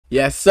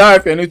Yes, sir.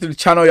 If you're new to the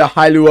channel, you're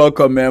highly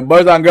welcome, man.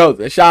 Boys and girls,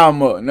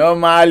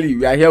 normally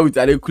we are here with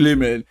Adekunle,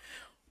 man.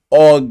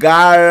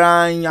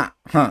 Ogaranya.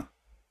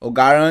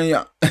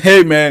 Ogaranya.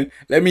 Hey, man,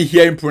 let me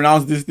hear him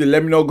pronounce this thing.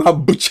 Let me not go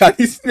and butcher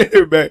this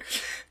name, man.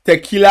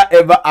 Tequila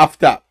Ever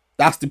After.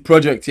 That's the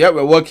project, yeah,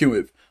 we're working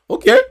with.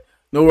 Okay,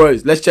 no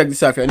worries. Let's check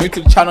this out. If you're new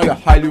to the channel, you're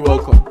highly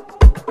welcome.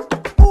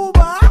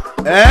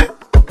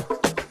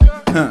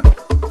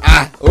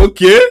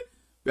 Okay.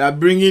 We are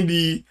bringing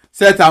the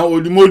set and all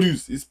the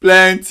modules. It's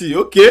plenty.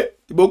 Okay.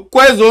 But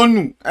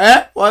question,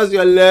 what's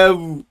your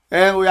level?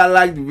 We are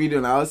like the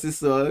video now.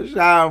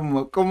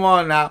 So come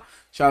on now.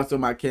 Shout out to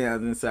my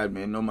Kenyans inside,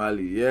 man.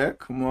 Normally, yeah.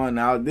 Come on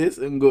now. This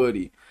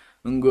Ngodi,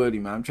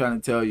 man. I'm trying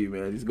to tell you,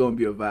 man. It's gonna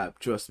be a vibe.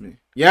 Trust me.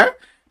 Yeah.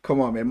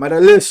 Come on, man.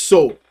 Motherless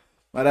soul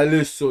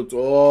to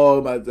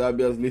all my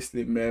Zambians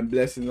listening, man.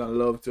 Blessings and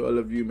love to all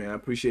of you, man. I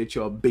appreciate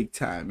y'all big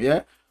time.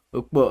 Yeah.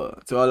 To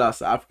all our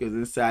South Africans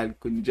inside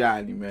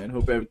Kunjani, man.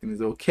 Hope everything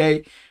is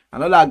okay.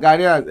 And all our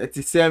Ghanaians,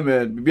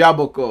 87, Bibi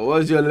Aboko,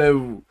 what's your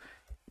level?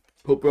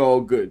 Hope we're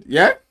all good.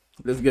 Yeah?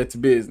 Let's get to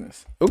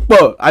business.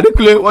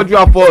 Adekunle, what do you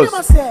have for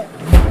us?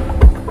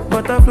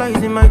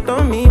 Butterflies in my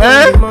tummy,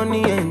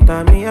 money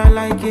enter me, I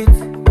like it.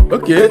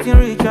 Okay. Getting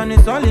rich and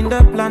it's all in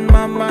the plan,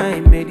 my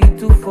mind made it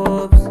to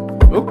Forbes.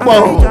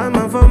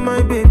 I'm for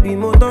my baby,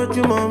 motor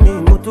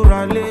mommy,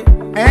 motorale.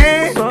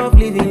 Soft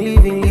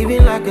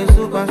living like a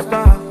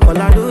superstar. All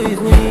I do is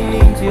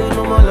winning till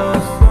no more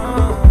loss.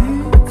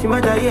 See my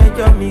diet,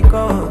 job me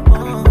call.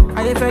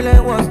 I feel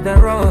like what's the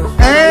rush?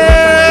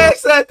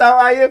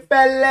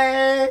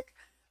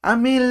 I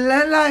mean,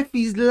 life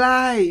is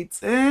light.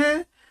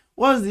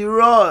 What's the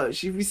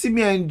rush? If you see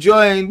me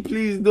enjoying,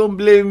 please don't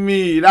blame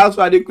me. That's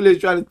what Adekunle is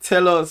trying to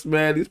tell us,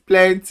 man. It's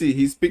plenty.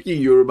 He's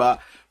speaking Yoruba,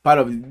 part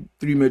of the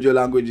 3 major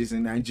languages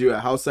in Nigeria: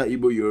 Hausa,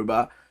 Igbo,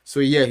 Yoruba. So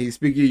yeah, he's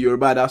speaking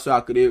Yoruba. That's why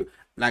I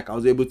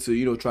was able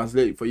to,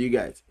 translate it for you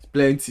guys. It's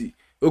plenty.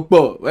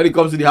 When it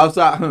comes to the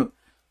Hausa,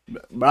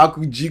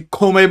 Barakuji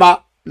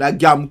Komeba like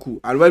Gamku.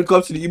 And when it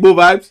comes to the Igbo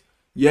vibes,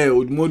 yeah,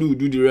 Odmodu will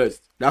do the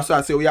rest. That's why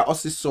I say,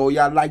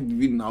 like the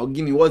video now.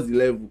 Guinea, what's the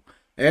level?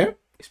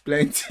 It's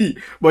plenty.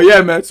 But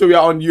yeah, man, so we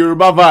are on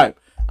Yoruba vibe.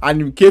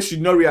 And in case you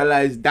did not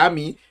realize,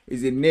 Dami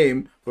is a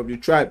name from the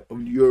tribe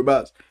of the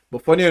Yorubas.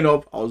 But funny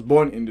enough, I was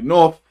born in the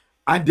north,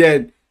 and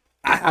then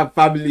I have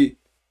family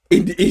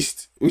in the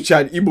east, which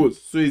are the Igbos.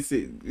 So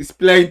it's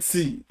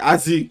plenty.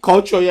 As a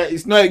culture, yeah,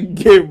 it's not a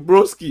game,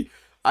 broski.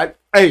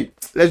 Hey,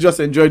 let's just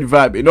enjoy the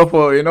vibe. Enough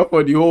for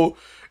the whole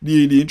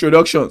the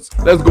introductions.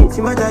 Let's go.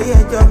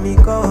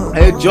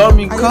 Hey,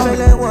 Johnny, come.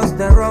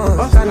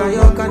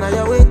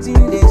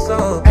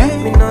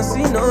 Me not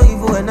see no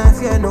evil and I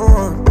fear no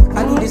one.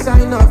 I do the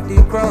sign of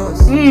the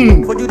cross. For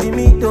you the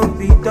me don't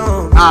be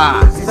done.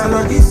 Since I'm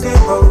on this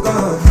same of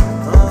God.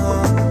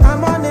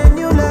 I'm on a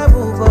new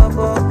level,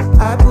 Baba.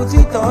 I put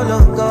it all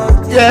on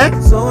God. Yeah.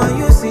 So when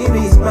you see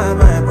me smile,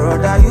 my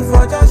brother, you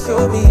for just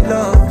show me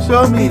love.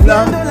 Show me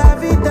love.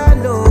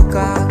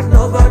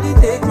 Nobody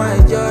take my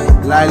joy.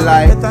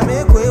 Lie. Better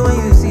make way when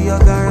you see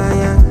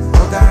Ogaranya.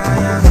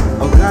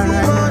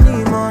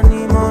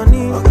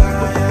 Money.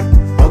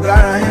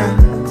 Ogaranya.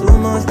 Too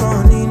much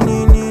money,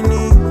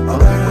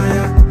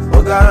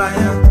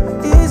 Ogaranya.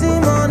 Easy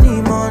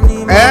money.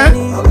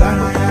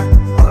 Ogaranya.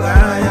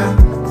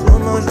 Too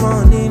much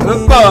money,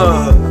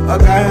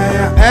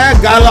 Ogaranya.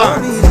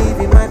 Gallant.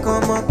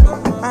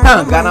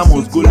 Ghana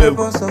must go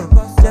level.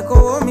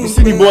 You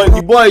see the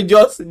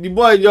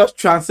boy just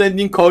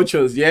transcending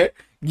cultures, yeah,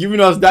 giving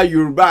us that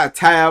Yoruba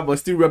attire but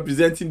still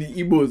representing the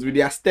Igbos with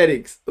the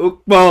aesthetics.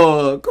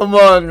 Come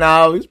on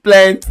now, it's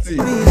plenty.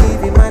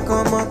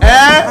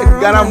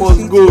 Ghana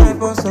must go.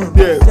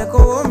 Yeah.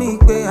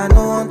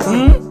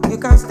 You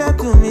can step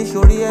to me,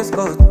 show the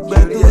escort.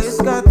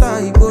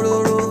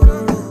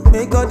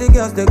 Make all the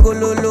girls they go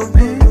lolo.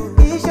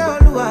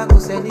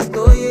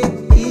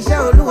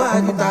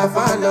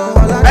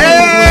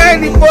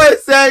 The boy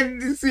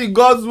said, see,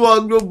 God's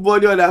work,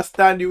 nobody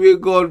understand the way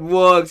God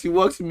works. He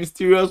works in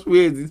mysterious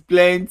ways. It's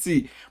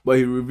plenty, but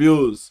he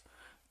reveals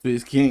to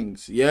his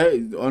kings. Yeah,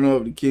 it's the honor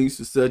of the kings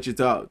to search it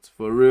out.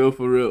 For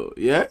real.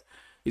 Yeah,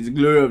 it's the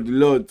glory of the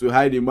Lord to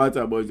hide the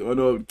matter, but it's the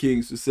honor of the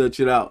kings to search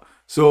it out.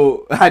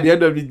 So at the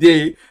end of the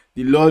day,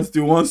 the Lord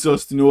still wants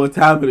us to know what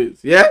time it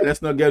is. Yeah,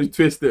 let's not get it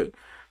twisted.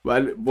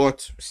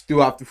 But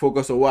still have to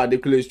focus on what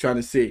Adekunle is trying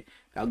to say.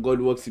 That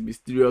God works in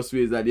mysterious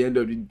ways. At the end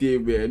of the day,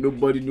 man,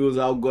 nobody knows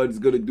how God is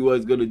going to do what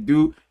he's going to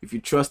do. If you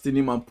trust in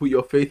him and put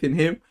your faith in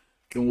him,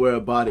 don't worry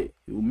about it.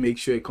 He will make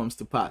sure it comes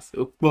to pass.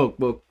 Come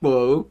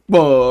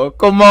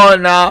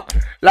on now.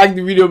 Like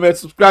the video, man.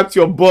 Subscribe to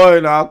your boy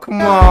now. Come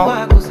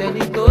on. I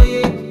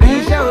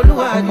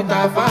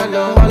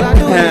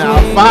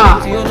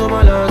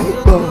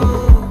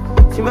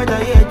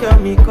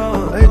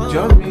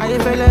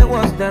feel like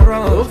what's the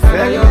rush?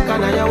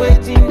 I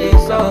waiting they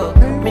saw.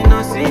 Me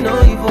not see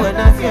no evil and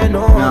I fear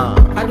no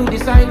one. I do the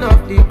sign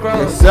of the cross.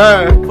 Yes,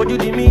 sir. For you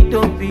the me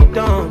don't be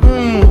done.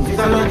 Since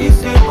I'm on this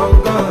same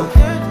of God.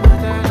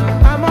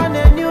 I'm on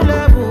a new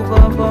level,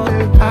 Baba.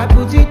 I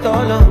put it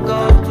all on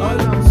God.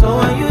 So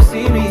when you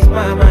see me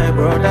smile, my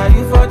Brother,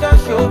 you for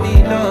just show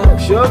me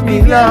love. Show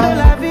me love.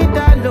 La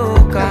vida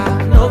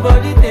loca.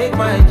 Nobody take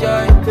my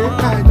joy.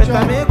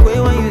 Better make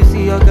way when you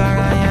see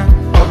Ogaranya.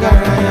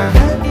 Ogaranya.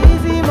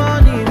 Easy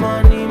money,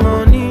 money,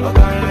 money.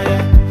 Ogaranya.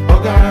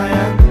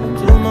 Ogaranya.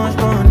 Too much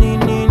money,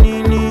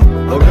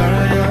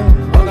 Ogaranya.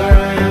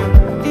 Ogaranya.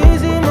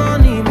 Easy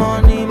money,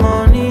 money,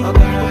 money.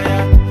 Ogaranya.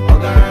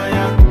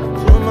 Ogaranya.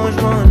 Too much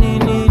money,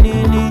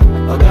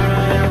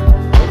 Ogaranya.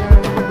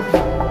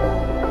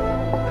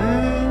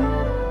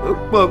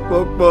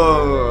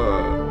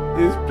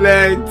 It's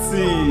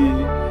plenty.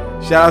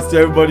 Shout out to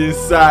everybody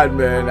inside,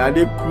 man.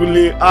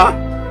 Adekunle,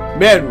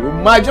 man, we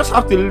might just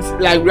have to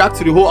like react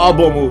to the whole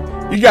album.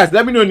 Oh. You guys,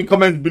 let me know in the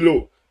comments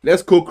below.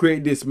 Let's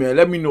co-create this, man.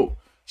 Let me know.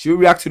 Should we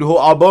react to the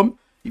whole album?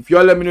 If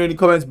y'all let me know in the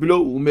comments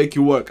below, we'll make it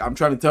work. I'm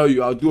trying to tell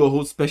you, I'll do a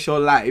whole special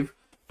live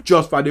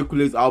just for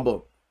Adekunle's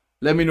album.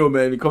 Let me know,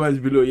 man, in the comments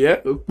below,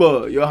 yeah?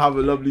 Y'all have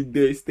a lovely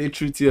day. Stay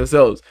true to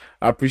yourselves.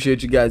 I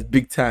appreciate you guys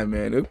big time,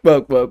 man.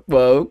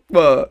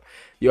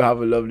 Y'all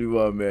have a lovely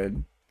one,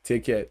 man.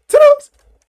 Take care.